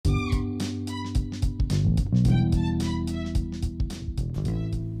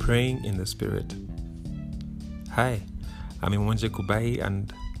Praying in the Spirit. Hi, I'm Imonje Kubai,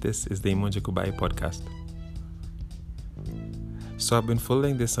 and this is the Imonje Kubai podcast. So I've been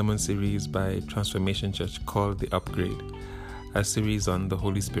following this sermon series by Transformation Church called The Upgrade, a series on the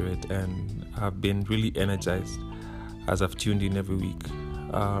Holy Spirit, and I've been really energized as I've tuned in every week.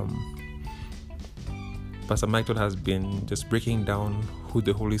 Pastor Michael has been just breaking down who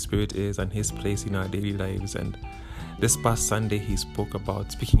the Holy Spirit is and his place in our daily lives, and this past Sunday he spoke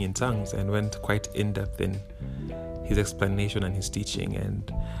about speaking in tongues and went quite in-depth in his explanation and his teaching.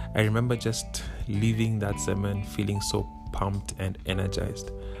 And I remember just leaving that sermon feeling so pumped and energized.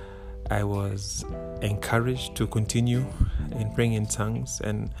 I was encouraged to continue in praying in tongues,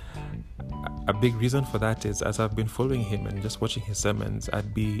 and a big reason for that is as I've been following him and just watching his sermons,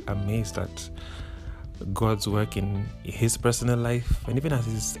 I'd be amazed at God's work in his personal life, and even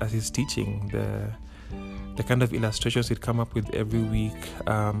as he's teaching, the kind of illustrations he'd come up with every week,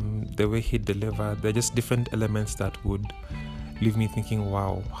 the way he'd deliver, they're just different elements that would leave me thinking,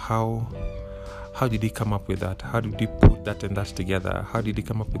 wow, how did he come up with that? How did he put that and that together? How did he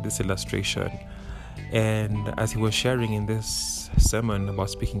come up with this illustration? And as he was sharing in this sermon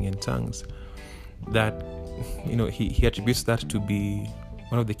about speaking in tongues, that, he attributes that to be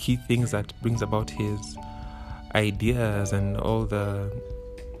one of the key things that brings about his ideas and all the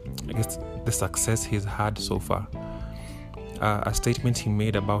success he's had so far. A statement he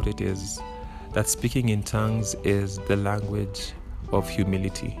made about it is that speaking in tongues is the language of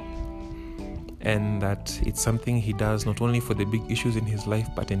humility, and that it's something he does not only for the big issues in his life,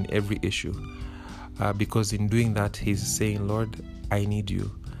 but in every issue, because in doing that he's saying, Lord, I need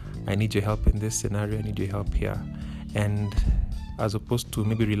you. I need your help in this scenario. I need your help here. And as opposed to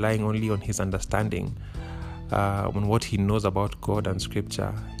maybe relying only on his understanding, on what he knows about God and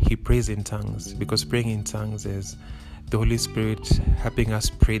Scripture, he prays in tongues, because praying in tongues is the Holy Spirit helping us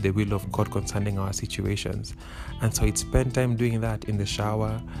pray the will of God concerning our situations. And so he'd spend time doing that in the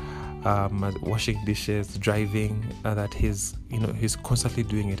shower, washing dishes, driving, that he's constantly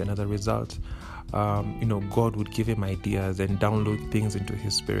doing it. And as a result, God would give him ideas and download things into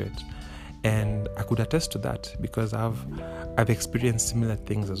his spirit. And I could attest to that because I've experienced similar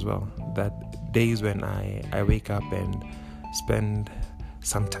things as well. That days when I wake up and spend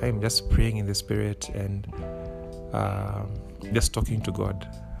some time just praying in the Spirit and just talking to God,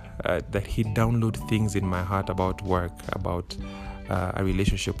 that He download things in my heart about work, about a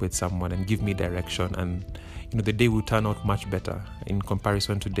relationship with someone, and give me direction. And the day will turn out much better in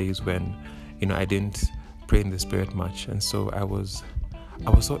comparison to days when I didn't pray in the Spirit much. And so I was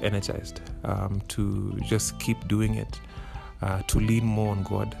so energized to just keep doing it, to lean more on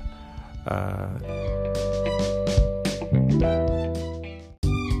God.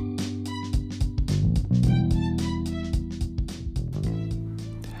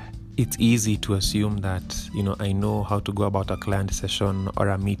 It's easy to assume that, I know how to go about a client session or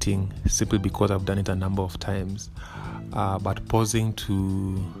a meeting simply because I've done it a number of times. But pausing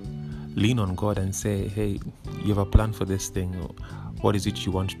to lean on God and say, hey, you have a plan for this thing. What is it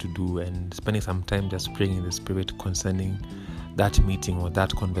you want to do? And spending some time just praying in the Spirit concerning that meeting or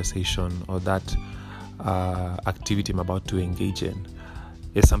that conversation or that activity I'm about to engage in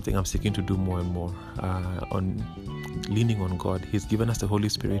is something I'm seeking to do more and more, on leaning on God. He's given us the Holy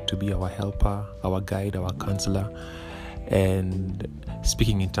Spirit to be our helper, our guide, our counselor. And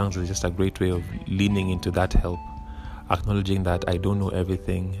speaking in tongues is just a great way of leaning into that help, acknowledging that I don't know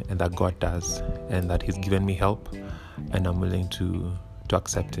everything and that God does, and that He's given me help, and I'm willing to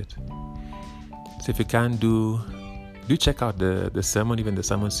accept it. So if you can, do check out the sermon, even the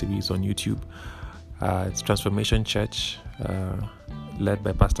sermon series on YouTube. It's Transformation Church, led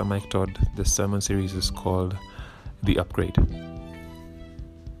by Pastor Mike Todd. The sermon series is called The Upgrade.